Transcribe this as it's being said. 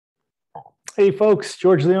Hey folks,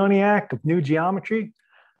 George Leoniak of New Geometry.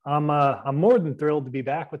 I'm more than thrilled to be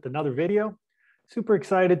back with another video. Super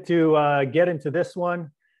excited to get into this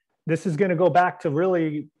one. This is going to go back to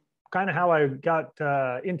really kind of how I got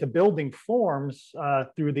into building forms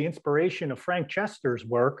through the inspiration of Frank Chester's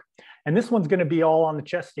work. And this one's going to be all on the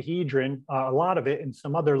Chestahedron, a lot of it, and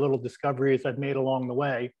some other little discoveries I've made along the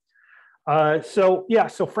way. So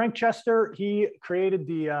Frank Chester, he created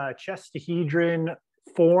the Chestahedron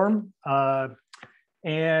form.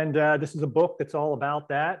 This is a book that's all about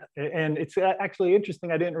that. And it's actually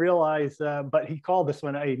interesting. I didn't realize, but he called this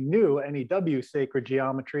one a new NEW sacred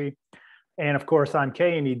geometry. And of course, I'm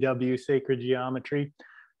KNEW sacred geometry.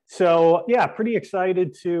 So yeah, pretty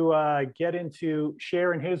excited to get into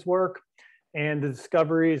sharing his work and the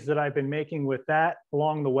discoveries that I've been making with that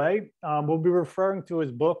along the way. We'll be referring to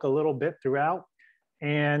his book a little bit throughout.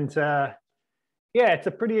 And yeah, it's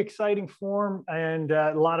a pretty exciting form and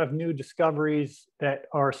a lot of new discoveries that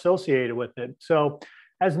are associated with it. So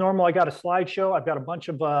as normal, I got a slideshow. I've got a bunch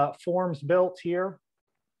of forms built here,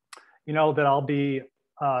 that I'll be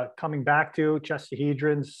coming back to.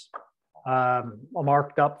 Chestahedrons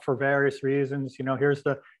marked up for various reasons. Here's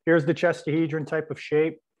the Chestahedron type of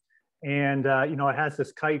shape. And, it has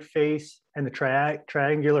this kite face and the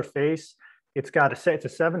triangular face. It's a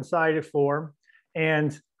seven-sided form.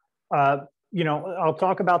 And, I'll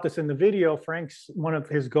talk about this in the video. One of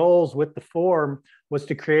his goals with the form was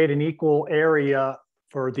to create an equal area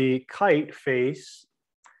for the kite face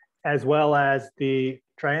as well as the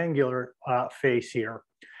triangular face here.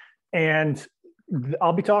 And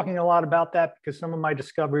I'll be talking a lot about that because some of my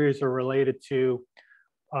discoveries are related to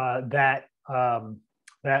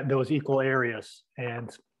those equal areas.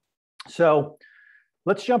 And so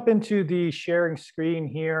let's jump into the sharing screen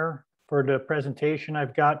here for the presentation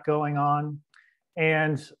I've got going on.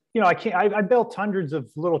 And, I built hundreds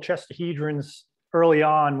of little Chestahedrons early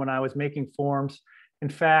on when I was making forms. In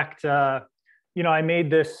fact, I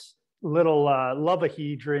made this little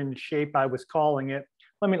lovahedron shape, I was calling it.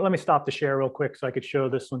 Let me stop the share real quick so I could show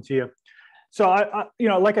this one to you. So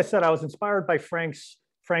like I said, I was inspired by Frank's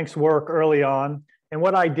work early on. And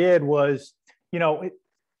what I did was,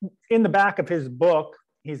 in the back of his book,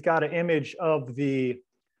 he's got an image of the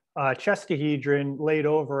Chestahedron laid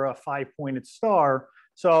over a five-pointed star.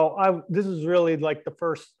 So this is really like the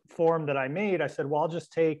first form that I made. I said, well, I'll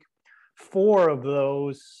just take 4 of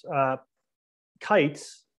those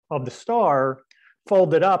kites of the star,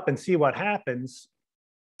 fold it up and see what happens.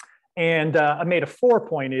 And I made a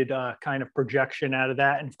 4-pointed kind of projection out of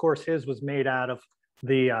that. And of course, his was made out of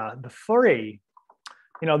the 3.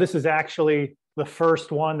 This is actually the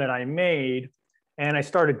first one that I made. And I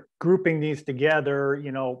started grouping these together,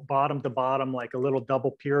 bottom to bottom, like a little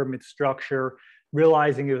double pyramid structure,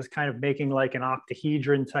 realizing it was kind of making like an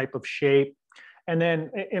octahedron type of shape. And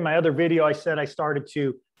then in my other video, I said I started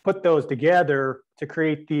to put those together to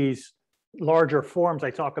create these larger forms.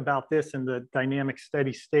 I talk about this in the dynamic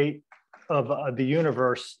steady state of the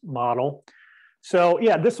universe model. So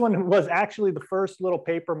yeah, this one was actually the first little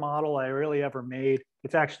paper model I really ever made.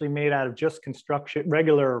 It's actually made out of just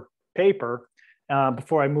regular paper.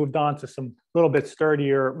 Before I moved on to some little bit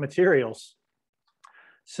sturdier materials.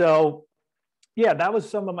 So yeah, that was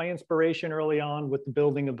some of my inspiration early on with the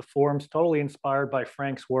building of the forms, totally inspired by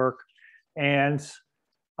Frank's work. And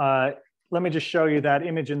let me just show you that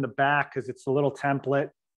image in the back because it's a little template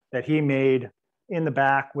that he made in the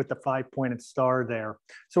back with the 5-pointed star there.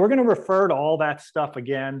 So we're going to refer to all that stuff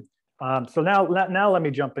again. So now let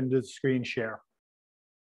me jump into the screen share.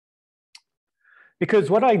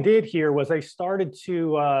 Because what I did here was I started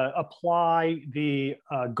to apply the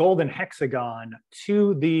golden hexagon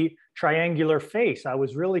to the triangular face. I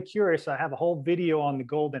was really curious. I have a whole video on the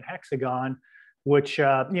golden hexagon, which,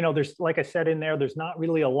 there's, like I said in there, there's not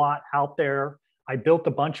really a lot out there. I built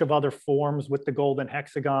a bunch of other forms with the golden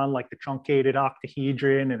hexagon, like the truncated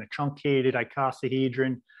octahedron and a truncated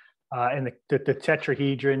icosahedron and the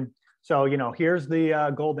tetrahedron. So, here's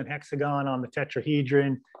the golden hexagon on the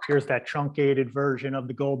tetrahedron. Here's that truncated version of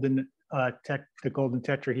the golden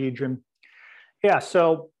tetrahedron. Yeah,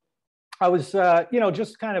 so I was,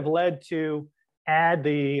 just kind of led to add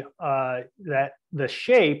the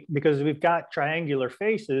shape because we've got triangular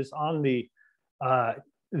faces on the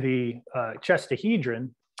Chestahedron.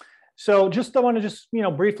 So I want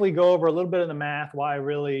to briefly go over a little bit of the math, why I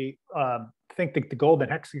really think that the golden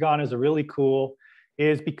hexagon is really cool.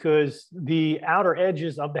 Is because the outer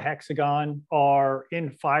edges of the hexagon are in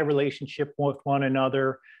phi relationship with one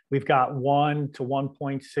another. We've got 1 to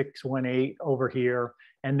 1.618 over here.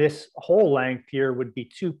 And this whole length here would be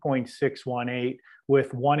 2.618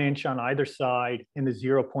 with 1 inch on either side and the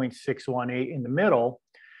 0.618 in the middle.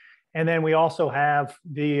 And then we also have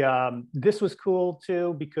the, this was cool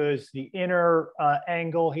too, because the inner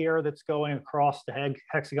angle here that's going across the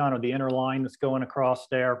hexagon, or the inner line that's going across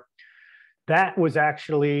there, that was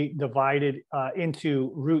actually divided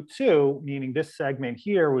into √2, meaning this segment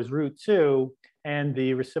here was √2 and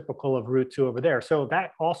the reciprocal of √2 over there. So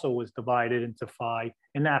that also was divided into phi,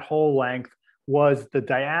 and that whole length was the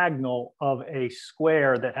diagonal of a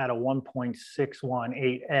square that had a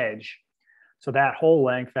 1.618 edge. So that whole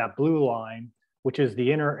length, that blue line, which is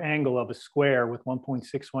the inner angle of a square with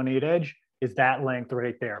 1.618 edge, is that length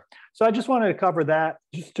right there. So I just wanted to cover that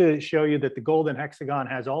just to show you that the golden hexagon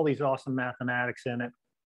has all these awesome mathematics in it.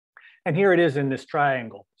 And here it is in this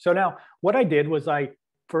triangle. So now what I did was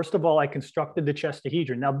first of all, I constructed the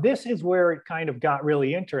chestahedron. Now this is where it kind of got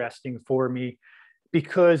really interesting for me,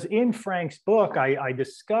 because in Frank's book, I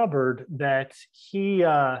discovered that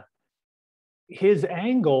his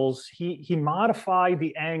angles, he modified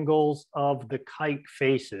the angles of the kite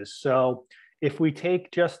faces. So if we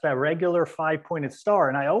take just a regular 5-pointed star,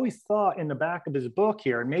 and I always thought in the back of his book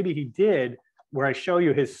here, and maybe he did, where I show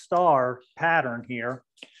you his star pattern here,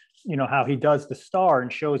 you know, how he does the star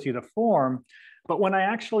and shows you the form. But when I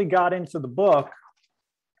actually got into the book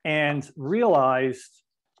and realized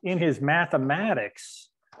in his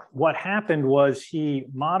mathematics, what happened was he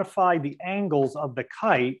modified the angles of the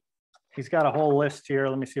kite. He's got a whole list here.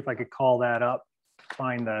 Let me see if I could call that up,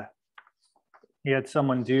 find he had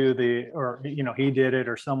someone do or, you know, he did it,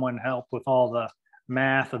 or someone helped with all the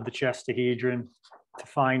math of the chestahedron to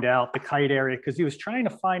find out the kite area, because he was trying to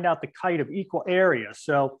find out the kite of equal area.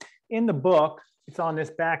 So in the book, it's on this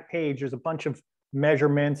back page, there's a bunch of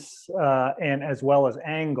measurements and as well as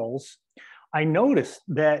angles. I noticed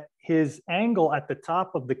that his angle at the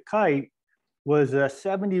top of the kite was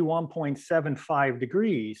 71.75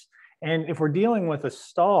 degrees. And if we're dealing with a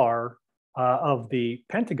star of the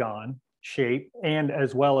pentagon shape, and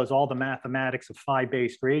as well as all the mathematics of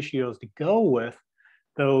phi-based ratios to go with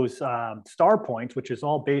those star points, which is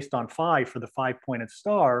all based on phi for the 5-pointed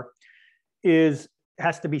star, has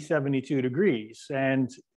to be 72 degrees.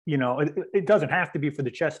 And, you know, it doesn't have to be for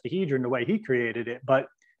the chestahedron the way he created it, but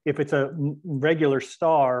if it's a regular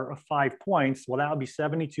star of 5 points, well, that would be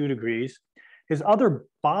 72 degrees. His other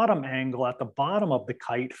bottom angle at the bottom of the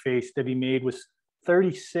kite face that he made was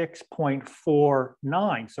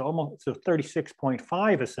 36.49, so almost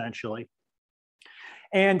 36.5 essentially.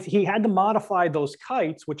 And he had to modify those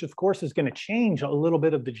kites, which of course is going to change a little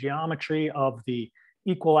bit of the geometry of the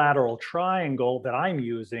equilateral triangle that I'm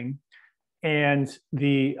using, and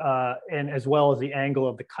as well as the angle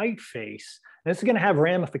of the kite face. And this is going to have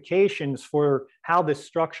ramifications for how this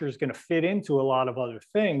structure is going to fit into a lot of other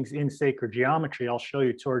things in sacred geometry. I'll show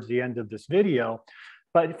you towards the end of this video.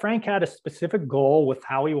 But Frank had a specific goal with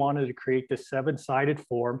how he wanted to create this 7-sided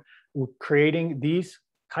form, creating these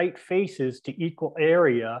kite faces to equal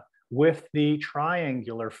area with the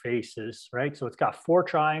triangular faces, right? So it's got 4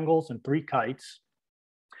 triangles and 3 kites,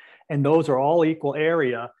 and those are all equal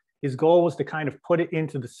area. His goal was to kind of put it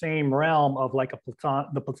into the same realm of like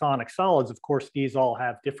the Platonic solids. Of course, these all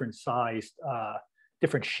have different sized,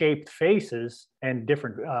 different shaped faces and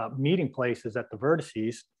different meeting places at the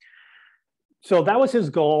vertices. So that was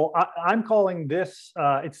his goal. I'm calling this,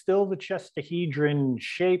 it's still the chestahedron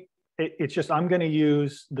shape. It's just, I'm going to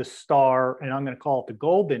use the star and I'm going to call it the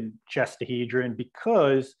golden chestahedron,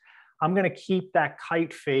 because I'm going to keep that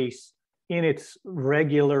kite face in its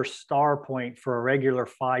regular star point for a regular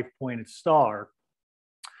 5-pointed star.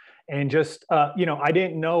 And just, you know, I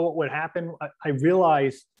didn't know what would happen. I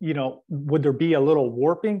realized, you know, would there be a little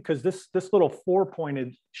warping? Because this little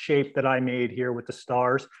 4-pointed shape that I made here with the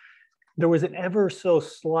stars, there was an ever so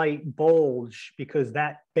slight bulge because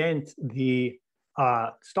that bent the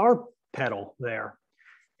star petal there.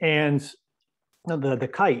 And the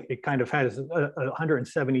kite, it kind of has a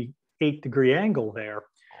 178-degree angle there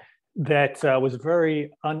that was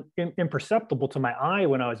very imperceptible to my eye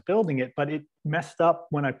when I was building it, but it messed up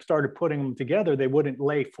when I started putting them together. They wouldn't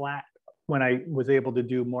lay flat when I was able to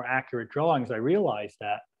do more accurate drawings. I realized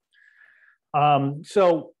that.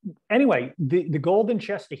 So anyway, the golden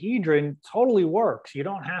chestahedron totally works. You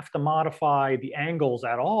don't have to modify the angles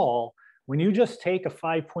at all. When you just take a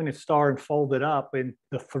 5-pointed star and fold it up in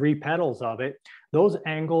the 3 petals of it, those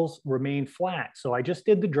angles remain flat. So I just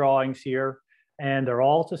did the drawings here, and they're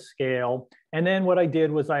all to scale. And then what I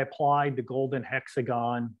did was I applied the golden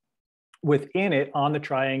hexagon within it on the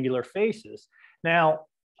triangular faces. Now,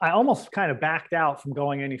 I almost kind of backed out from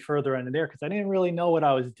going any further into there because I didn't really know what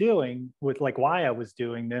I was doing with like why I was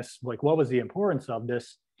doing this, like what was the importance of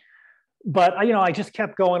this. But I just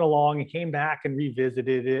kept going along and came back and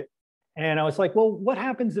revisited it. And I was like, well, what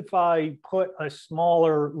happens if I put a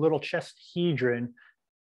smaller little chestahedron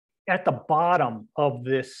at the bottom of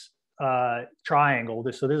this triangle?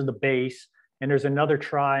 So this is the base, and there's another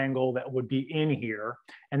triangle that would be in here,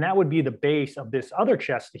 and that would be the base of this other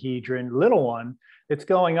chestahedron, little one, that's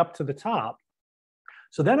going up to the top.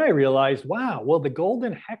 So then I realized, wow, well, the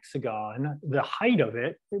golden hexagon, the height of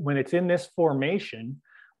it, when it's in this formation,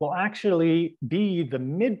 will actually be the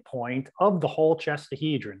midpoint of the whole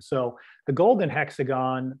chestahedron. So the golden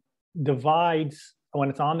hexagon divides, when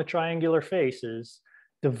it's on the triangular faces,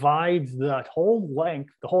 divides the whole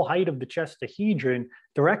length, the whole height of the chestahedron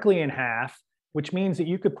directly in half, which means that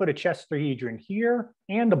you could put a chestahedron here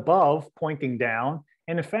and above pointing down.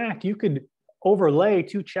 And in fact, you could overlay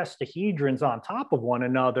two chestahedrons on top of one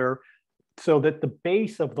another so that the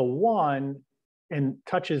base of the one and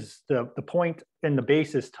touches the point and the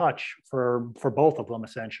bases touch for both of them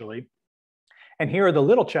essentially. And here are the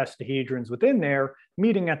little chestahedrons within there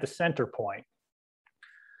meeting at the center point.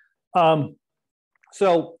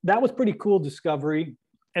 So that was pretty cool discovery,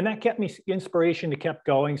 and that kept me inspiration to keep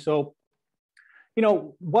going. So,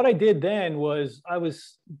 what I did then was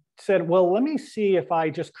said, well, let me see if I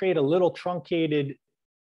just create a little truncated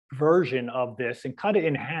version of this and cut it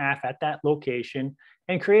in half at that location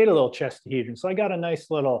and create a little chestahedron. So I got a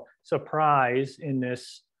nice little surprise in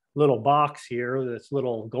this little box here, this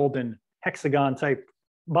little golden hexagon type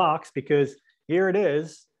box, because here it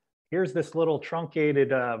is. Here's this little truncated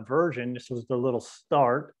version. This was the little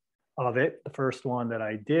start of it, the first one that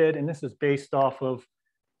I did. And this is based off of,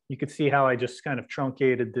 you could see how I just kind of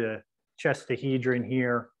truncated the chestahedron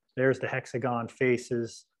here. There's the hexagon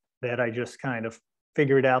faces that I just kind of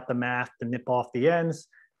figured out the math to nip off the ends,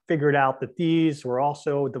 figured out that these were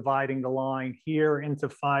also dividing the line here into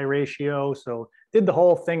phi ratio. So did the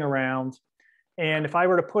whole thing around. And if I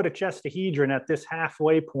were to put a chestahedron at this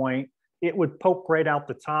halfway point, it would poke right out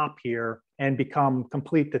the top here and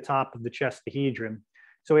complete the top of the chestahedron.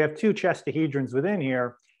 So we have two chestahedrons within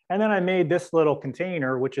here. And then I made this little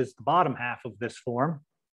container, which is the bottom half of this form.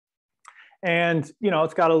 And,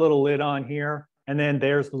 it's got a little lid on here. And then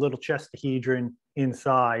there's the little chestahedron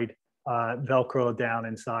inside, Velcro down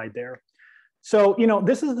inside there. So,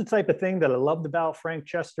 this is the type of thing that I loved about Frank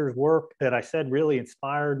Chester's work that I said really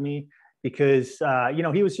inspired me, because,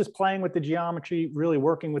 he was just playing with the geometry, really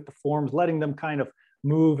working with the forms, letting them kind of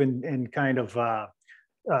move and kind of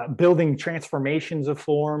building transformations of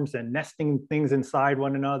forms and nesting things inside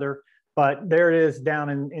one another. But there it is down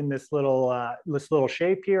in this little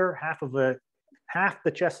shape here, half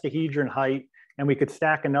the chestahedron height, and we could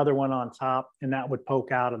stack another one on top, and that would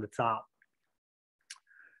poke out of the top.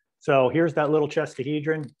 So here's that little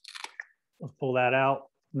chestahedron. Let's pull that out,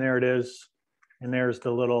 and there it is. And there's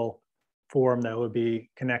the little form that would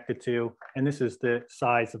be connected to. And this is the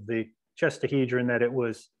size of the chestahedron that it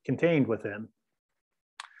was contained within.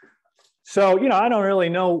 So, I don't really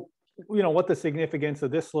know, what the significance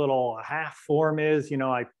of this little half form is.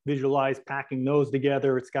 I visualize packing those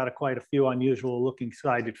together. It's got quite a few unusual looking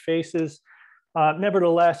sided faces.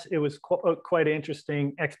 Nevertheless, it was quite an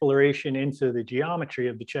interesting exploration into the geometry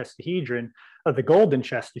of the chestahedron, of the golden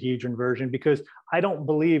chestahedron version, because I don't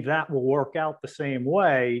believe that will work out the same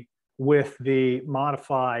way with the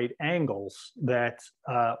modified angles that,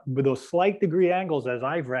 with those slight degree angles, as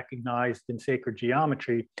I've recognized in sacred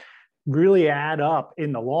geometry, really add up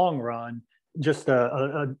in the long run. Just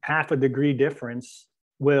a half a degree difference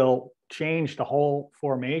will change the whole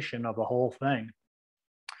formation of the whole thing.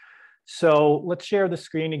 So let's share the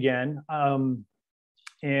screen again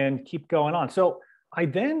and keep going on. So I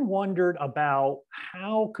then wondered about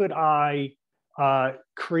how could I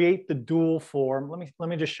create the dual form. Let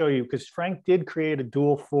me just show you, because Frank did create a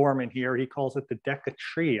dual form in here. He calls it the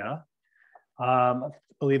decatria. I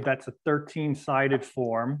believe that's a 13-sided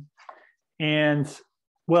form. And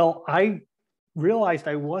well, I realized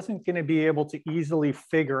I wasn't going to be able to easily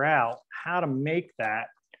figure out how to make that,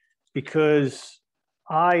 because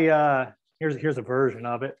here's a version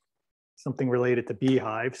of it, something related to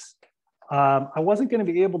beehives. I wasn't going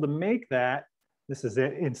to be able to make that. This is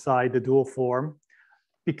it inside the dual form,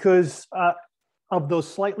 because of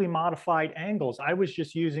those slightly modified angles. I was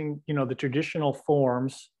just using, the traditional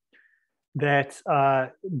forms that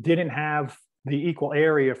didn't have the equal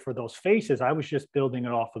area for those faces. I was just building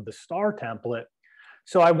it off of the star template.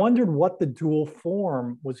 So I wondered what the dual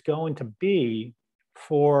form was going to be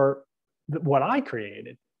for what I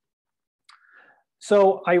created.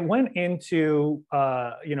 So I went into,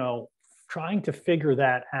 trying to figure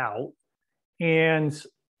that out. And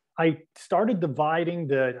I started dividing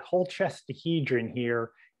the whole chestahedron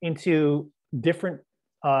here into different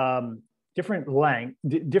different length,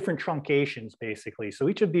 different truncations, basically. So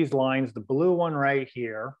each of these lines, the blue one right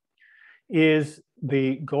here, is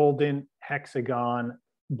the golden hexagon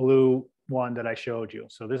blue one that I showed you.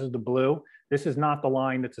 So this is the blue. This is not the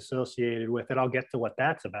line that's associated with it. I'll get to what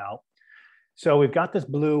that's about. So we've got this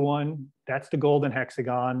blue one, that's the golden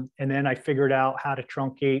hexagon. And then I figured out how to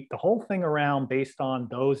truncate the whole thing around based on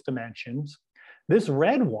those dimensions. This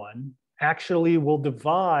red one actually will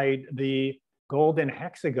divide the golden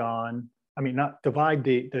hexagon, not divide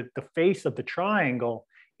the face of the triangle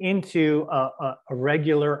into a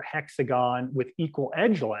regular hexagon with equal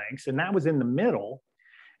edge lengths. And that was in the middle.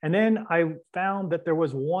 And then I found that there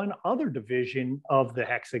was one other division of the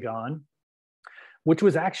hexagon, which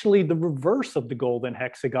was actually the reverse of the golden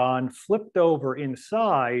hexagon, flipped over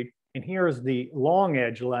inside. And here's the long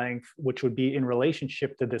edge length, which would be in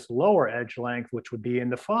relationship to this lower edge length, which would be in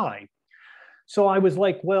the phi. So I was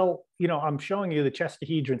like, well, I'm showing you the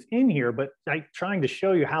chestahedrons in here, but I'm trying to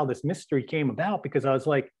show you how this mystery came about, because I was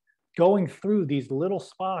like going through these little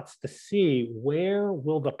spots to see where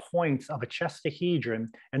will the points of a chestahedron.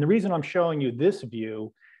 And the reason I'm showing you this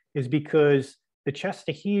view is because the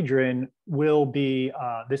chestahedron will be,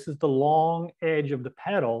 this is the long edge of the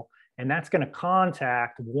petal, and that's going to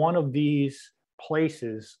contact one of these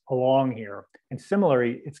places along here. And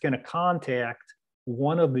similarly, it's going to contact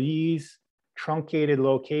one of these truncated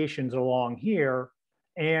locations along here,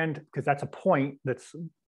 and because that's a point that's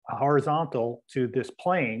horizontal to this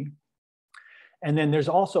plane. And then there's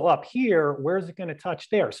also up here, where's it going to touch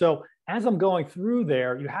there? So as I'm going through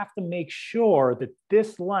there, you have to make sure that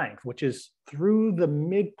this length, which is through the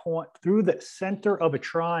midpoint, through the center of a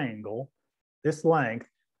triangle, this length,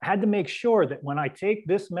 I had to make sure that when I take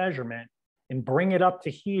this measurement and bring it up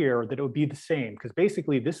to here, that it would be the same. Because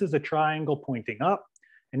basically this is a triangle pointing up,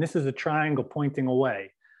 and this is a triangle pointing away.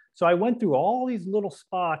 So I went through all these little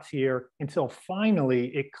spots here until finally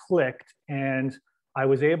it clicked, and I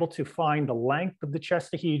was able to find the length of the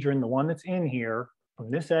chestahedron, the one that's in here, from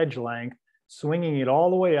this edge length, swinging it all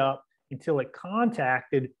the way up until it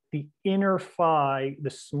contacted the inner phi, the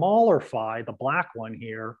smaller phi, the black one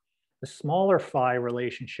here, the smaller phi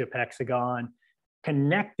relationship hexagon,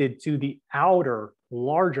 connected to the outer,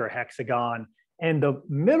 larger hexagon. And the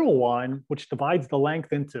middle one, which divides the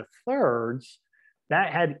length into thirds,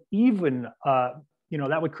 that had even,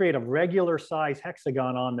 that would create a regular size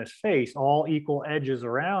hexagon on this face, all equal edges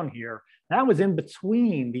around here. That was in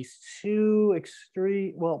between these two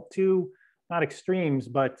extreme, well, two, not extremes,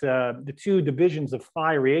 but the two divisions of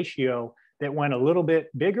phi ratio that went a little bit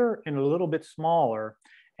bigger and a little bit smaller.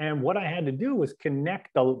 And what I had to do was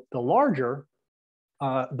connect the larger,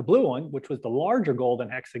 the blue one, which was the larger golden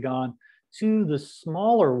hexagon, to the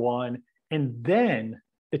smaller one. And then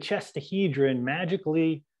the chestahedron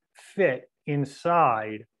magically fit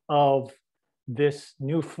inside of this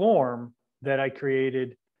new form that I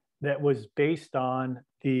created that was based on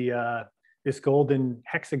the this golden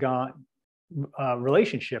hexagon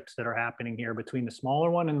relationships that are happening here between the smaller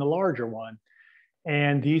one and the larger one.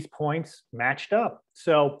 And these points matched up.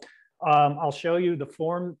 So I'll show you the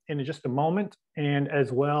form in just a moment. And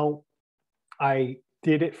as well, I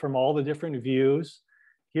did it from all the different views.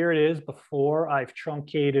 Here it is before I've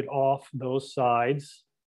truncated off those sides,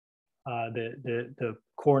 the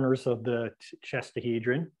corners of the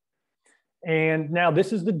chestahedron. And now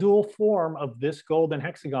this is the dual form of this golden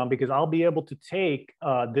hexagon, because I'll be able to take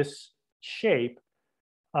this shape,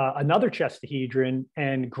 another chestahedron,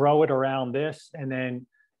 and grow it around this, and then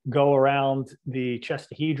go around the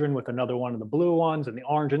chestahedron with another one of the blue ones and the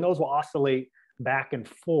orange, and those will oscillate back and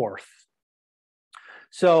forth.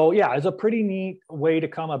 So yeah, it's a pretty neat way to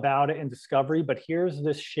come about it in Discovery, but here's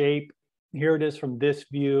this shape. Here it is from this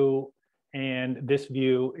view, and this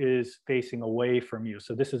view is facing away from you.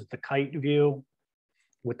 So this is the kite view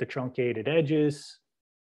with the truncated edges.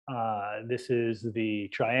 This is the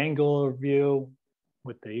triangular view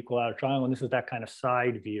with the equilateral triangle, and this is that kind of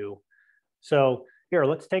side view. So here,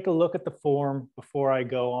 let's take a look at the form before I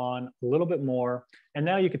go on a little bit more. And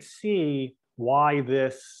now you could see why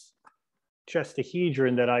this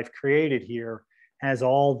chestahedron that I've created here has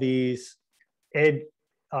all these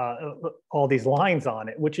lines on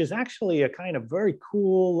it, which is actually a kind of very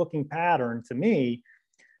cool looking pattern to me,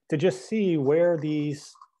 to just see where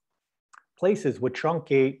these places would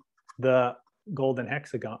truncate the golden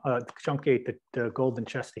hexagon, truncate the golden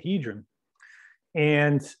chestahedron.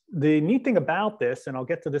 And the neat thing about this, and I'll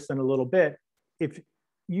get to this in a little bit, if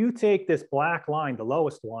you take this black line, the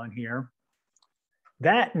lowest one here,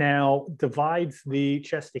 that now divides the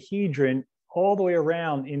chestahedron all the way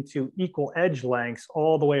around into equal edge lengths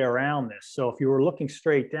all the way around this. So if you were looking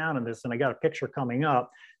straight down on this, and I got a picture coming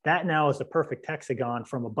up, that now is a perfect hexagon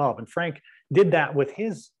from above. And Frank did that with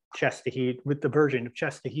his chestahedron, with the version of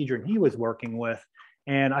chestahedron he was working with.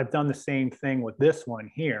 And I've done the same thing with this one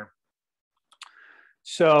here.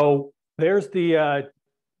 So there's the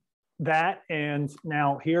that, and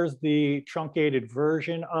now here's the truncated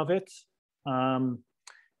version of it.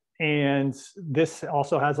 And this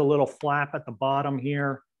also has a little flap at the bottom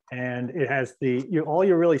here, and it has all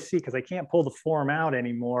you really see, because I can't pull the form out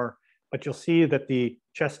anymore, but you'll see that the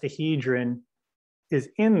chestahedron is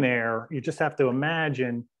in there. You just have to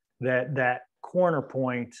imagine that that corner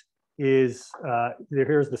point is,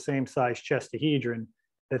 here's the same size chestahedron,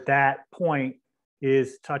 that point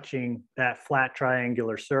is touching that flat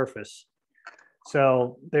triangular surface.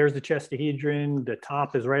 So there's the chestahedron, the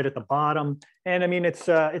top is right at the bottom. And I mean, it's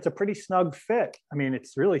a pretty snug fit. I mean,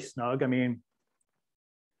 it's really snug. I mean,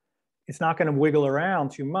 it's not going to wiggle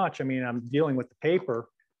around too much. I mean, I'm dealing with the paper,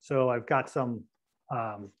 so I've got some,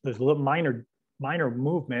 there's a little minor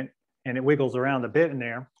movement, and it wiggles around a bit in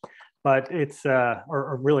there, but it's,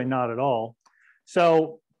 or really not at all.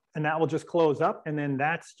 So, and that will just close up, and then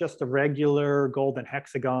that's just a regular golden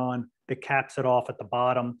hexagon that caps it off at the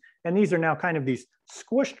bottom. And these are now kind of these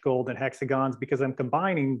squished golden hexagons, because I'm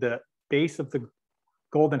combining the base of the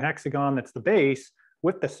golden hexagon that's the base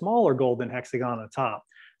with the smaller golden hexagon on the top.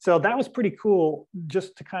 So that was pretty cool,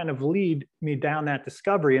 just to kind of lead me down that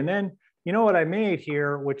discovery. And then, you know what I made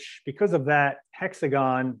here, which because of that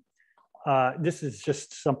hexagon, this is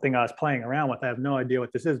just something I was playing around with. I have no idea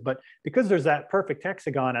what this is, but because there's that perfect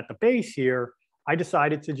hexagon at the base here, I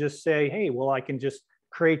decided to just say, hey, well, I can just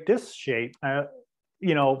create this shape,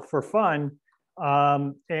 you know, for fun,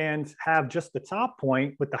 and have just the top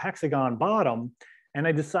point with the hexagon bottom. And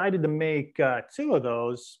I decided to make 2 of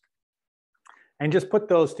those and just put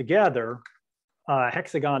those together,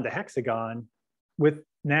 hexagon to hexagon, with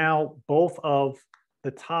now both of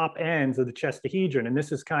the top ends of the chestahedron. And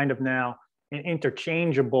this is kind of now an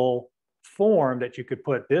interchangeable form that you could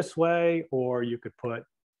put this way, or you could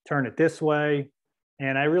turn it this way.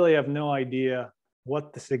 And I really have no idea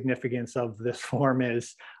what the significance of this form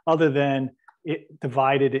is, other than it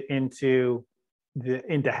divided it into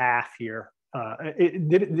half here.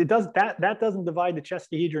 It does that doesn't divide the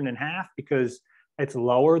chestahedron in half because it's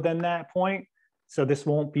lower than that point. So this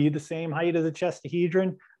won't be the same height as the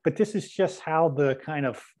chestahedron, but this is just how the kind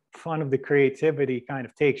of fun of the creativity kind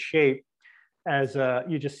of takes shape as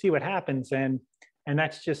you just see what happens. And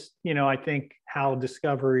that's just, you know, I think how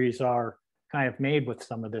discoveries are kind of made with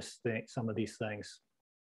some of these things.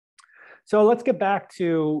 So let's get back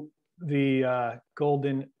to the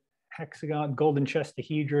golden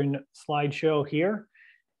chestahedron slideshow here.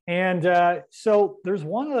 And so there's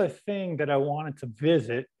one other thing that I wanted to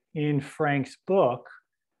visit in Frank's book.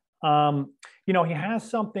 You know, he has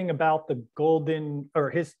something about the golden,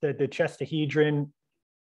 or the chestahedron,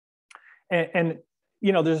 and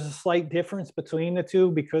you know, there's a slight difference between the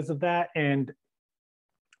two because of that. And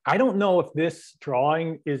I don't know if this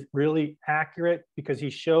drawing is really accurate, because he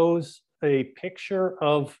shows a picture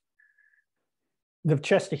of the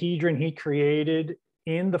chestahedron he created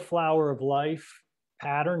in the flower of life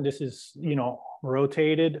pattern. This is, you know,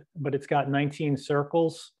 rotated, but it's got 19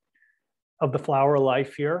 circles of the flower of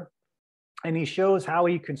life here. And he shows how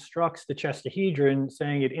he constructs the chestahedron,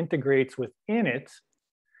 saying it integrates within it.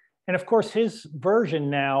 And of course, his version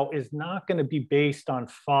now is not going to be based on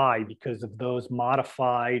phi because of those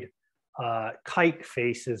modified kite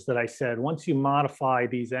faces that I said. Once you modify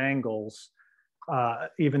these angles,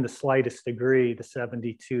 even the slightest degree, the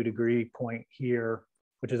 72-degree point here,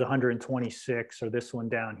 which is 126, or this one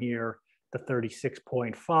down here, the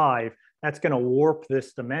 36.5, that's going to warp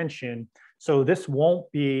this dimension. So this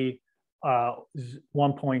won't be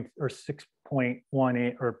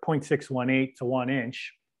 6.18 or 0.618 to 1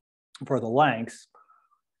 inch for the lengths.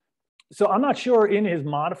 So I'm not sure in his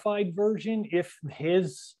modified version if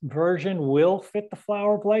his version will fit the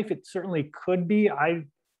flower of life. It certainly could be. I'm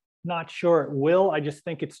not sure it will. I just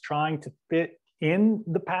think it's trying to fit in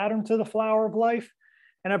the pattern to the flower of life.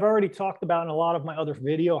 And I've already talked about in a lot of my other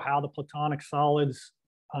video how the platonic solids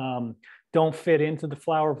don't fit into the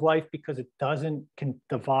flower of life because it can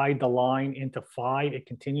divide the line into phi. It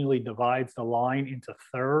continually divides the line into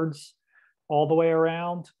thirds all the way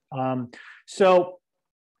around. So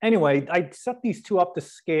anyway, I set these two up to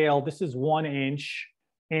scale. This is 1 inch.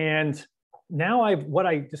 And now what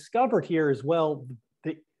I discovered here as well,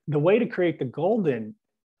 the way to create the golden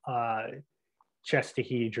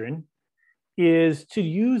Chestahedron is to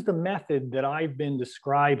use the method that I've been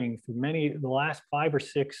describing through the last 5 or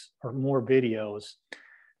 6 or more videos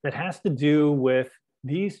that has to do with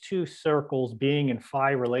these two circles being in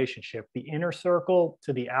phi relationship, the inner circle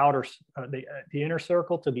to the outer, the inner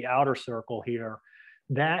circle to the outer circle here.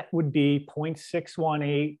 That would be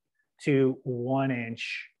 0.618 to 1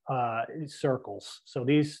 inch circles. So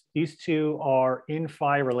these two are in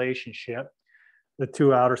phi relationship, the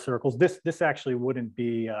two outer circles. This actually wouldn't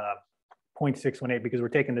be 0.618 because we're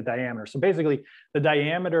taking the diameter. So basically the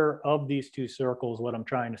diameter of these two circles, what I'm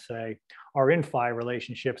trying to say, are in phi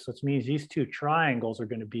relationship. So it means these two triangles are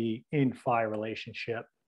going to be in phi relationship.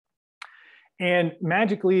 And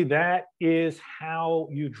magically, that is how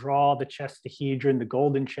you draw the chestahedron, the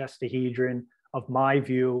golden chestahedron of my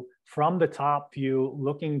view. From the top view,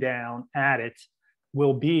 looking down at it,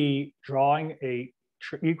 will be drawing a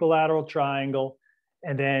equilateral triangle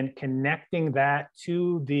and then connecting that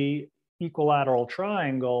to the equilateral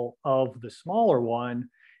triangle of the smaller one.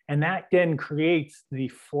 And that then creates the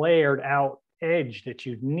flared out edge that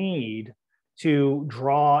you need to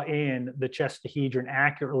draw in the chestahedron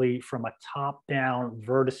accurately from a top-down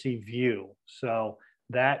vertex view. So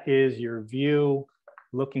that is your view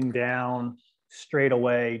looking down straight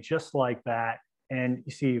away, just like that. And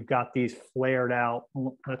you see you've got these flared out.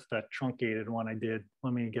 That's the truncated one I did.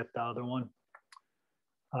 Let me get the other one.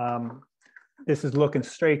 This is looking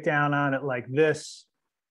straight down on it like this.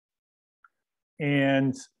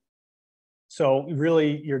 And so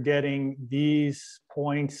really you're getting these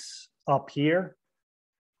points up here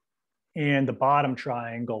and the bottom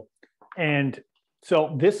triangle. And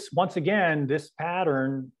so this, once again, this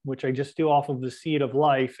pattern, which I just do off of the seed of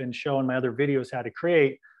life and show in my other videos how to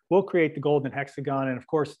create, will create the golden hexagon. And of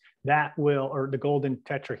course that will, or the golden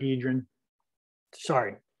tetrahedron,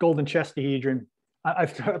 sorry, golden chestahedron.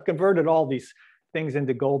 I've converted all these things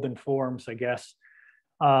into golden forms, I guess.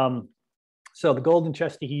 So the golden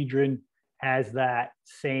chestahedron has that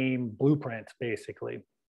same blueprint, basically.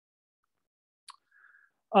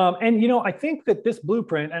 And, you know, I think that this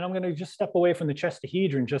blueprint, and I'm going to just step away from the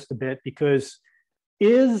chestahedron just a bit, because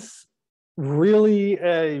is really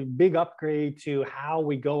a big upgrade to how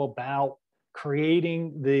we go about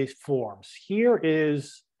creating these forms. Here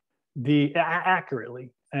is the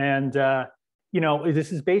accurately. And, you know,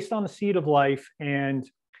 this is based on the seed of life. And,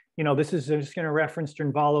 you know, this is just going to reference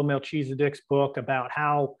Drunvalo Melchizedek's book about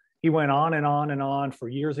how he went on and on and on for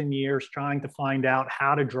years and years trying to find out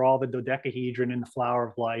how to draw the dodecahedron in the flower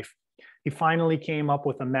of life. He finally came up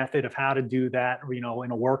with a method of how to do that. You know,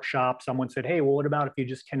 in a workshop, someone said, hey, well, what about if you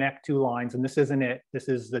just connect two lines? And this isn't it. This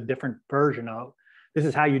is the different version of, this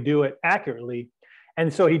is how you do it accurately.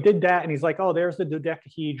 And so he did that, and he's like, oh, there's the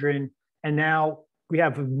dodecahedron. And now we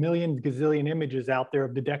have a million gazillion images out there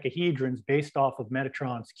of dodecahedrons based off of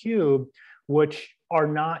Metatron's cube, which are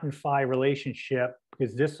not in phi relationship,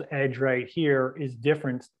 because this edge right here is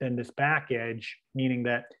different than this back edge, meaning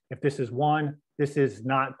that if this is 1, this is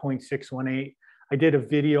not 0.618. I did a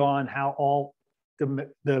video on how all the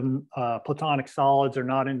platonic solids are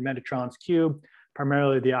not in Metatron's cube.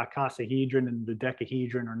 Primarily the icosahedron and the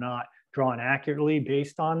dodecahedron are not drawn accurately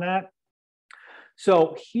based on that.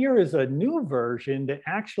 So here is a new version that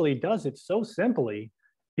actually does it so simply,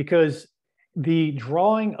 because the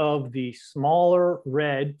drawing of the smaller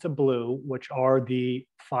red to blue, which are the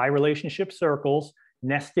phi relationship circles,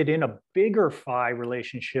 nested in a bigger phi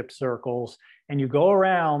relationship circles, and you go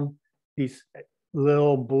around these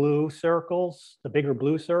little blue circles, the bigger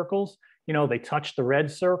blue circles, you know, they touch the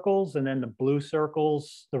red circles, and then the blue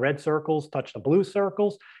circles, the red circles touch the blue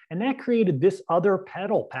circles. And that created this other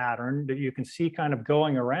petal pattern that you can see kind of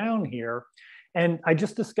going around here. And I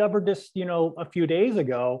just discovered this, you know, a few days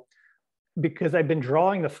ago, because I've been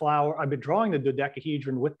drawing the flower, I've been drawing the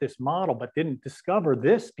dodecahedron with this model, but didn't discover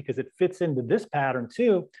this because it fits into this pattern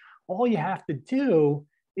too. All you have to do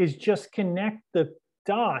is just connect the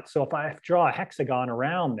dots. So if I draw a hexagon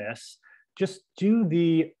around this, just do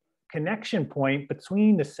the connection point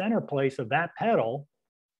between the center place of that petal.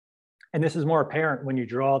 And this is more apparent when you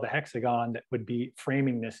draw the hexagon that would be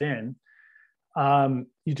framing this in.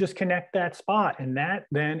 You just connect that spot, and that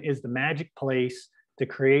then is the magic place to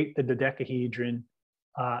create the dodecahedron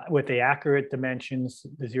with the accurate dimensions,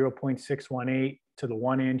 the 0.618 to the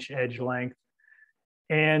 1 inch edge length.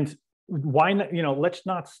 And why not, you know, let's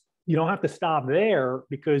not, you don't have to stop there,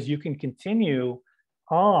 because you can continue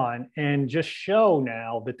on and just show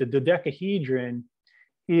now that the dodecahedron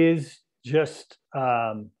is just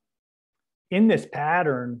in this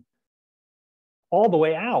pattern all the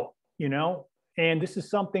way out, you know. And this is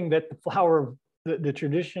something that the flower of the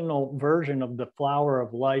traditional version of the flower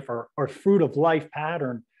of life or fruit of life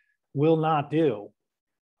pattern will not do.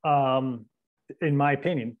 In my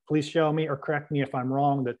opinion, please show me or correct me if I'm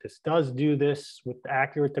wrong that this does do this with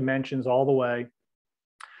accurate dimensions all the way.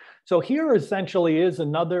 So here essentially is a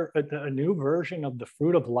new version of the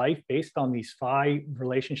fruit of life based on these 5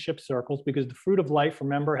 relationship circles, because the fruit of life,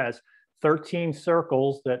 remember, has 13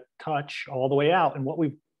 circles that touch all the way out. And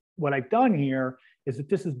what I've done here is that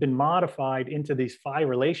this has been modified into these 5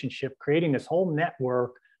 relationships, creating this whole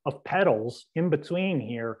network of petals in between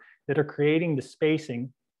here that are creating the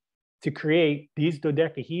spacing to create these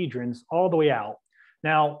dodecahedrons all the way out.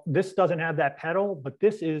 Now, this doesn't have that petal, but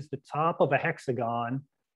this is the top of a hexagon,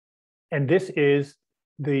 and this is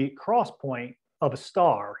the cross point of a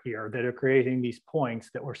star here that are creating these points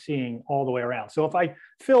that we're seeing all the way around. So if I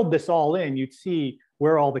filled this all in, you'd see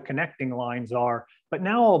where all the connecting lines are. But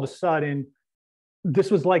now all of a sudden, this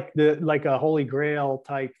was like a holy grail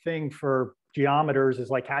type thing for geometers, is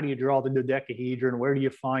like, how do you draw the dodecahedron? Where do you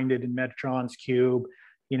find it in Metatron's cube?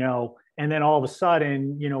 And then all of a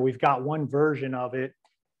sudden, we've got one version of it.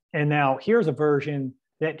 And now here's a version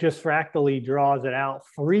that just fractally draws it out,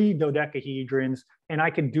 3 dodecahedrons, and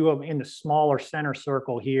I can do them in the smaller center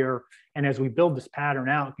circle here. And as we build this pattern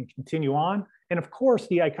out, it can continue on. And of course,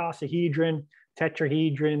 the icosahedron,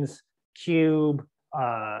 tetrahedrons, cube,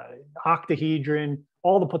 octahedron,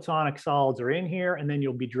 all the platonic solids are in here. And then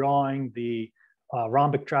you'll be drawing the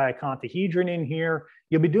rhombic triicontahedron in here.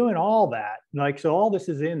 You'll be doing all that. So all this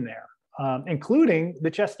is in there, including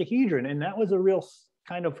the chestahedron. And that was a real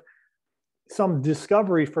kind of some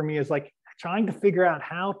discovery for me, is like trying to figure out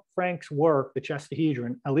how Frank's work, the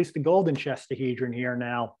chestahedron, at least the golden chestahedron here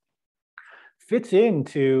now, fits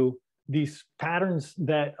into these patterns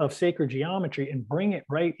of sacred geometry and bring it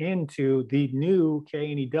right into the new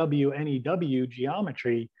KNEW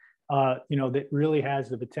geometry, that really has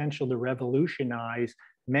the potential to revolutionize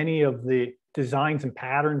many of the designs and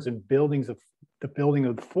patterns and building of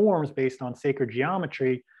the forms based on sacred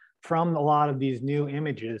geometry from a lot of these new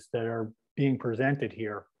images that are being presented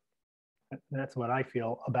here. That's what I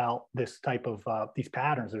feel about this type of these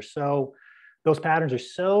patterns. Those patterns are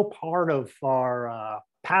so part of our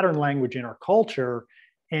pattern language in our culture,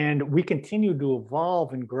 and we continue to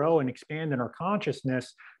evolve and grow and expand in our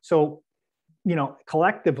consciousness. So,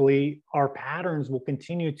 collectively, our patterns will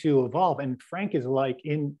continue to evolve. And Frank is like,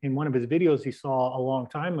 in one of his videos he saw a long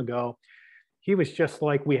time ago, he was just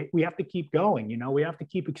like, we have to keep going, we have to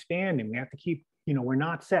keep expanding, we have to keep, we're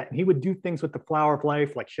not set. And he would do things with the flower of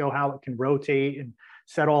life, like show how it can rotate and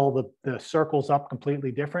set all the circles up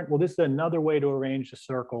completely different. Well, this is another way to arrange the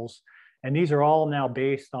circles. And these are all now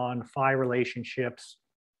based on 5 relationships.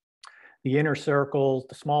 The inner circles,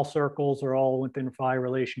 the small circles are all within 5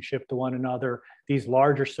 relationship to one another. These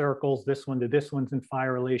larger circles, this one to this one's in 5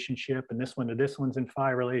 relationship, and this one to this one's in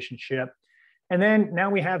 5 relationship. And then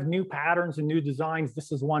now we have new patterns and new designs.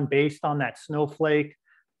 This is one based on that snowflake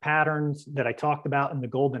patterns that I talked about in the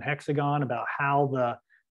golden hexagon, about how the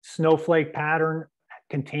snowflake pattern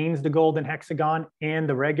contains the golden hexagon and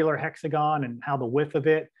the regular hexagon and how the width of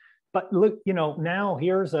it. But look, now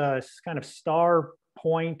here's a kind of star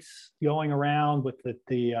points going around with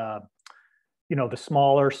the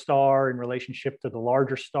smaller star in relationship to the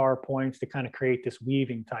larger star points to kind of create this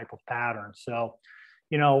weaving type of pattern. So,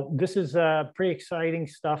 this is pretty exciting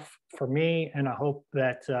stuff for me, and I hope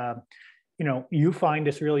that you find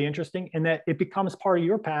this really interesting and that it becomes part of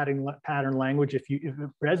your pattern language if it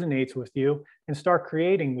resonates with you, and start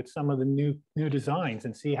creating with some of the new designs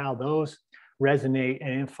and see how those resonate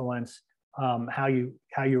and influence how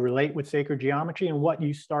you relate with sacred geometry, and what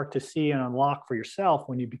you start to see and unlock for yourself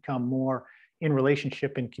when you become more in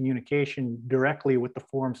relationship and communication directly with the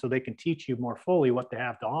form, so they can teach you more fully what they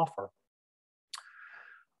have to offer.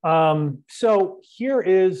 So here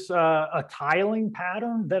is a tiling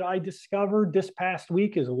pattern that I discovered this past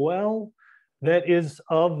week as well, that is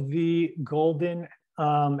of the golden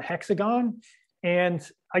hexagon. And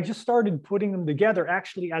I just started putting them together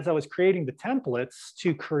actually as I was creating the templates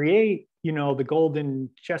to create, the golden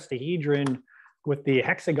chestahedron with the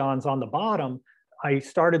hexagons on the bottom. I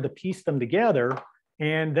started to piece them together.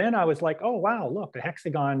 And then I was like, oh, wow, look, the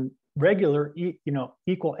hexagon, regular,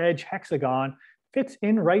 equal edge hexagon fits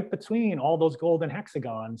in right between all those golden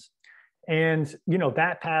hexagons. And,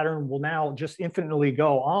 that pattern will now just infinitely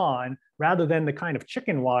go on, rather than the kind of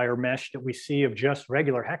chicken wire mesh that we see of just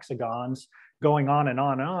regular hexagons going on and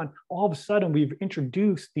on and on. All of a sudden, we've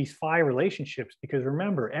introduced these 5 relationships, because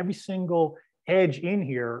remember, every single edge in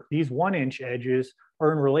here, these 1-inch edges,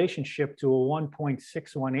 are in relationship to a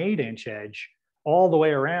 1.618-inch edge all the way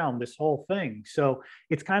around this whole thing. So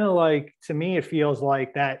it's kind of like, to me, it feels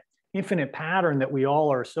like that infinite pattern that we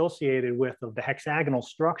all are associated with of the hexagonal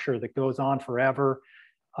structure that goes on forever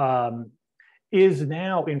is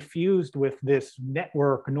now infused with this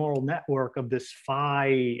network, neural network of this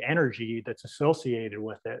phi energy that's associated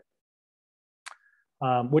with it,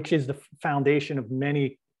 which is the foundation of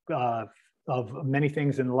many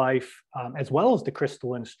things in life, as well as the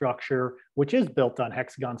crystalline structure, which is built on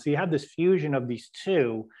hexagons. So you have this fusion of these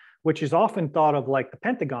two, which is often thought of like the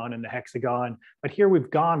pentagon and the hexagon, but here we've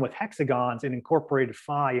gone with hexagons and incorporated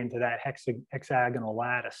phi into that hexagonal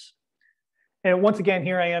lattice. And once again,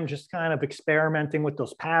 here I am just kind of experimenting with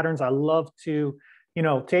those patterns. I love to,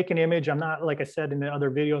 take an image. I'm not, like I said in the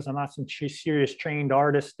other videos, I'm not some serious trained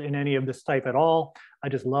artist in any of this type at all. I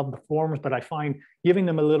just love the forms, but I find giving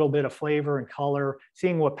them a little bit of flavor and color,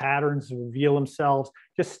 seeing what patterns reveal themselves,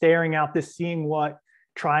 just staring out this, seeing what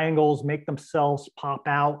triangles make themselves pop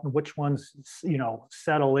out and which ones,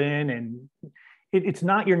 settle in. And it's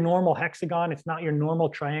not your normal hexagon. It's not your normal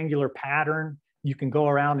triangular pattern. You can go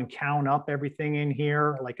around and count up everything in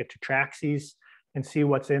here like a tetraxis and see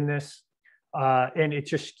what's in this. And it's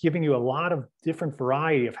just giving you a lot of different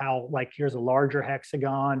variety of how, like, here's a larger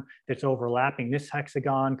hexagon that's overlapping this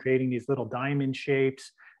hexagon, creating these little diamond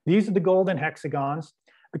shapes. These are the golden hexagons.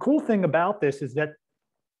 The cool thing about this is that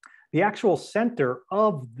the actual center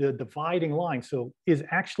of the dividing line is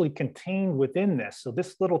actually contained within this. So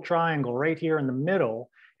this little triangle right here in the middle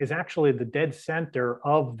is actually the dead center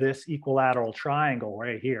of this equilateral triangle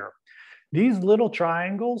right here. These little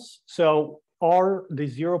triangles, are the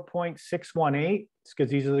 0.618,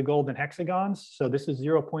 because these are the golden hexagons. So this is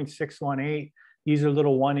 0.618. These are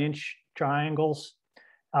little 1-inch triangles.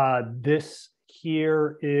 This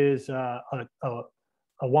here is a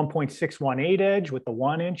 1.618 edge with the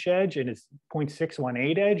 1-inch edge, and it's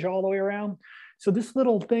 0.618 edge all the way around. So this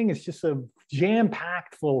little thing is just a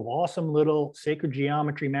jam-packed full of awesome little sacred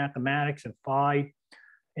geometry, mathematics, and phi.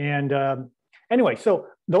 And anyway, so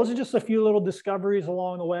those are just a few little discoveries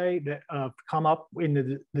along the way that come up in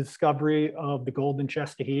the discovery of the Golden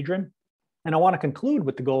Chestahedron. And I want to conclude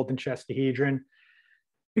with the Golden Chestahedron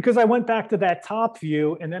because I went back to that top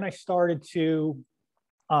view and then I started to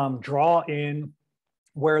draw in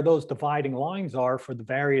where those dividing lines are for the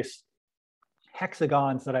various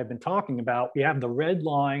hexagons that I've been talking about. We have the red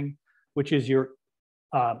line, which is your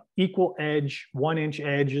equal edge, 1-inch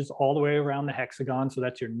edges all the way around the hexagon. So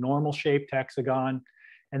that's your normal shaped hexagon.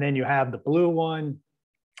 And then you have the blue one,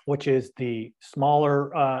 which is the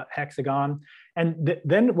smaller hexagon. And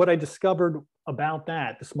then what I discovered about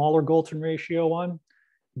that, the smaller Golden ratio one,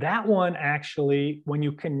 that one actually, when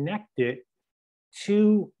you connect it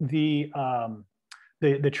to the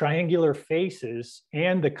triangular faces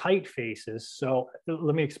and the kite faces. So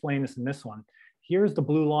let me explain this in this one. Here's the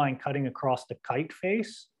blue line cutting across the kite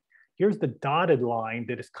face. Here's the dotted line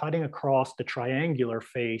that is cutting across the triangular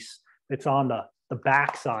face that's on the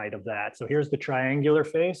back side of that. So here's the triangular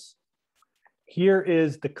face. Here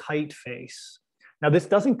is the kite face. Now this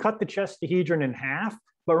doesn't cut the chestahedron in half,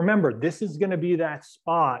 but remember, this is going to be that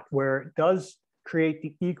spot where it does create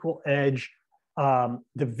the equal edge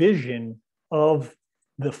division of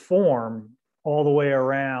the form all the way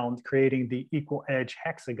around, creating the equal edge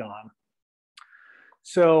hexagon.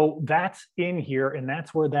 So that's in here, and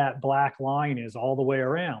that's where that black line is all the way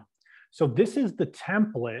around. So this is the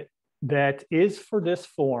template that is for this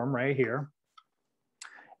form right here.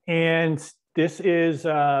 And this is,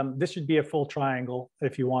 this should be a full triangle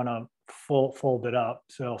if you want to fold it up.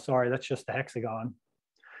 So sorry, that's just the hexagon.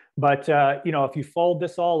 But if you fold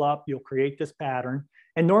this all up, you'll create this pattern.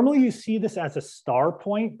 And normally you see this as a star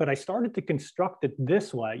point, but I started to construct it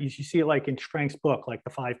this way. You see it like in Schrank's book, like the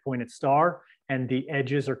 5-pointed star, and the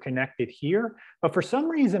edges are connected here. But for some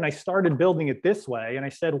reason, I started building it this way. And I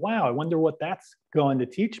said, wow, I wonder what that's going to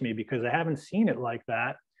teach me, because I haven't seen it like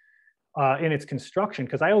that in its construction.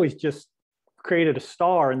 Because I always just created a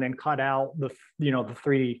star and then cut out the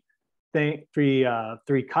three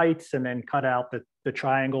kites and then cut out the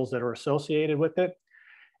triangles that are associated with it.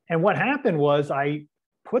 And what happened was I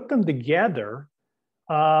put them together,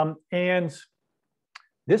 and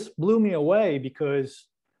this blew me away, because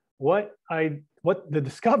what the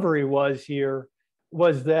discovery was here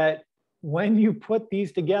was that when you put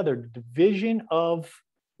these together, the division of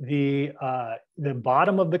the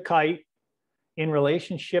bottom of the kite in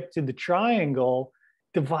relationship to the triangle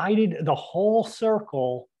divided the whole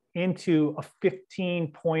circle into a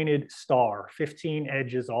 15-pointed star, 15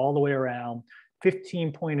 edges all the way around,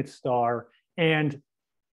 15-pointed star. And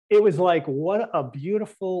it was like, what a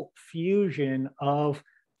beautiful fusion of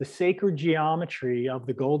the sacred geometry of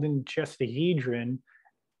the Golden Chestahedron,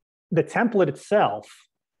 the template itself,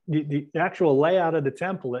 the actual layout of the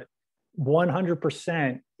template,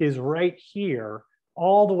 100% is right here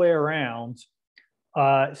all the way around.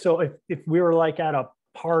 So if we were like at a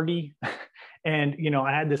party and, you know,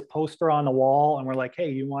 I had this poster on the wall and we're like, hey,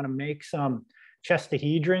 you want to make some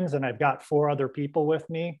Chestahedrons? And I've got 4 other people with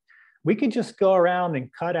me. We could just go around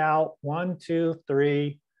and cut out 1, 2,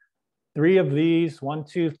 3 of these, 1,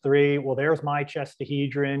 2, 3. Well, there's my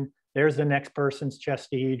Chestahedron. There's the next person's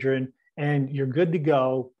Chestahedron, and you're good to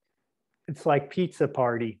go. It's like pizza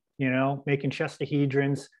party, you know, making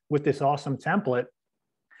Chestahedrons with this awesome template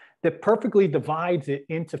that perfectly divides it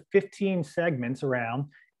into 15 segments around.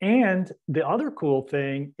 And the other cool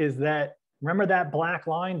thing is that, remember that black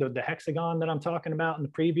line, the hexagon that I'm talking about in the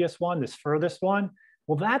previous one, this furthest one?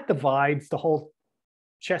 Well, that divides the whole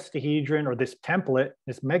Chestahedron, or this template,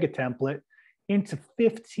 this mega template, into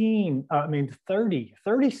 30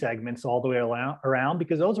 segments all the way around,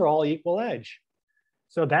 because those are all equal edge.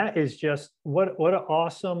 So that is just what an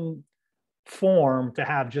awesome form to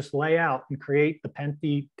have just lay out and create the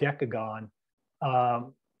pentadecagon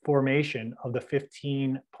formation of the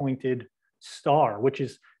 15-pointed star, which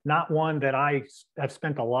is not one that I have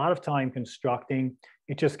spent a lot of time constructing.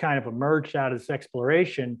 It just kind of emerged out of this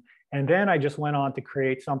exploration. And then I just went on to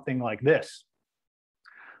create something like this,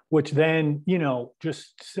 which then, you know,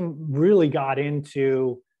 just really got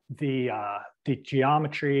into the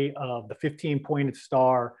geometry of the 15-pointed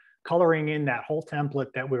star, coloring in that whole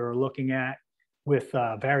template that we were looking at with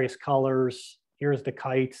various colors. Here's the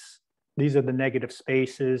kites. These are the negative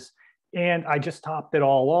spaces. And I just topped it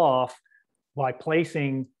all off by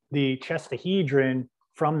placing the Chestahedron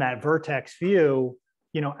from that vertex view,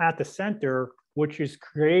 you know, at the center, which is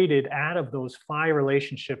created out of those 5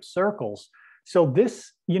 relationship circles. So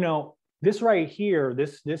this, you know, this right here,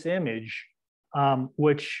 this image,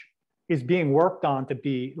 which is being worked on to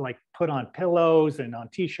be like put on pillows and on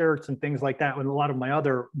t-shirts and things like that, with a lot of my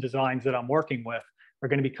other designs that I'm working with are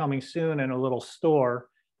going to be coming soon in a little store,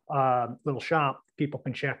 little shop people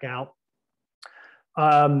can check out.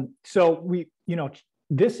 So we, you know,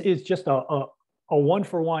 this is just a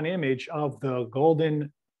 1-for-1 image of the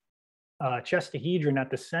Golden Chestahedron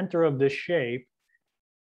at the center of this shape,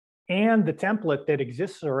 and the template that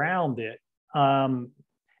exists around it. And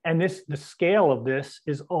the scale of this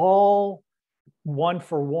is all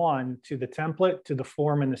 1-for-1 to the template, to the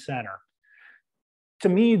form in the center. To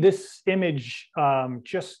me, this image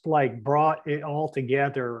just like brought it all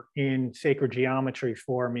together in sacred geometry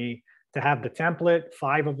for me, to have the template,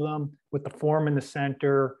 5 of them, with the form in the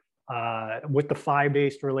center, with the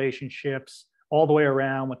phi-based relationships all the way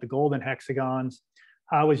around with the golden hexagons.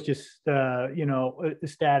 I was just, you know,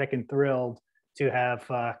 ecstatic and thrilled to have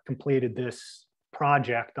completed this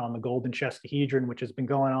project on the Golden Chestahedron, which has been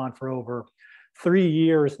going on for over 3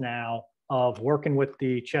 years now of working with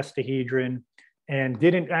the Chestahedron, and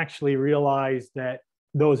didn't actually realize that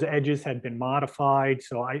those edges had been modified.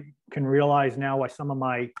 So I can realize now why some of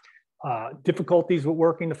my difficulties with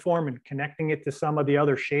working the form and connecting it to some of the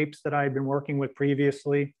other shapes that I had been working with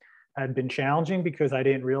previously had been challenging, because I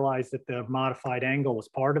didn't realize that the modified angle was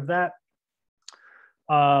part of that.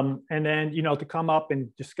 And then, you know, to come up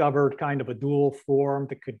and discover kind of a dual form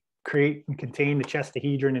that could create and contain the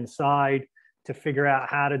Chestahedron inside, to figure out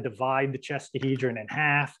how to divide the Chestahedron in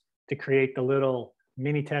half to create the little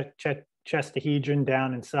mini Chestahedron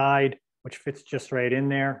down inside, which fits just right in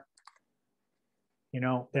there, you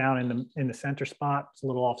know, down in the center spot. It's a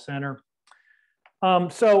little off center.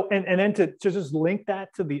 So, and then to just link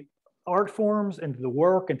that to the art forms and to the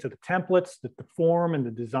work and to the templates, that the form and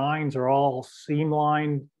the designs are all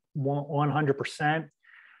seamlined 100%.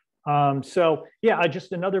 So yeah,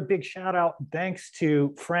 just another big shout out, thanks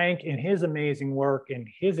to Frank and his amazing work and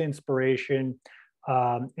his inspiration,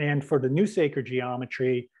 and for the new sacred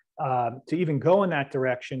geometry, to even go in that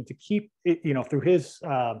direction, to keep it, you know, through his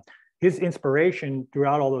inspiration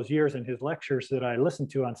throughout all those years and his lectures that I listened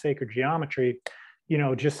to on sacred geometry, you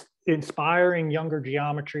know, just inspiring younger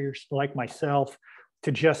geometries like myself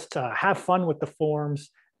to just have fun with the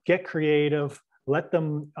forms, get creative, let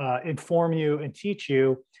them inform you and teach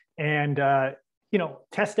you, and you know,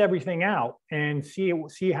 test everything out and see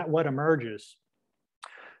what emerges.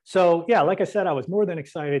 So yeah, like I said, I was more than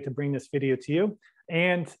excited to bring this video to you,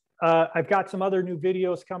 and I've got some other new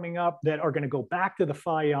videos coming up that are going to go back to the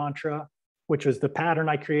phi yantra, which was the pattern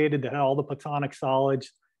I created that had all the platonic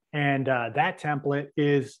solids, and that template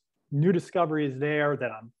is new discoveries there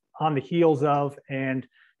that I'm on the heels of, and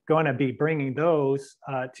going to be bringing those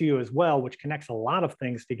to you as well, which connects a lot of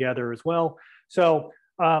things together as well. So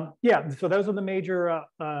Yeah, so those are the major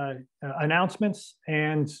announcements.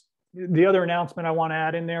 And the other announcement I want to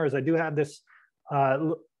add in there is I do have this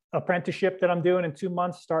apprenticeship that I'm doing in 2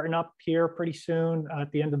 months, starting up here pretty soon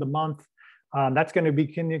at the end of the month. That's going to be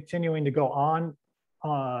continuing to go on,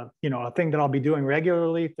 a thing that I'll be doing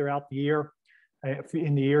regularly throughout the year,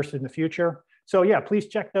 in the years in the future. So yeah, please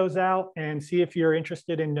check those out and see if you're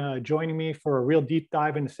interested in joining me for a real deep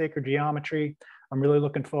dive into sacred geometry. I'm really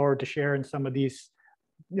looking forward to sharing some of these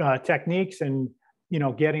techniques and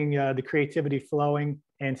getting the creativity flowing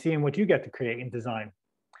and seeing what you get to create and design.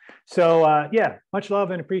 So yeah, much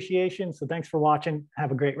love and appreciation. So thanks for watching.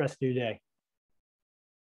 Have a great rest of your day.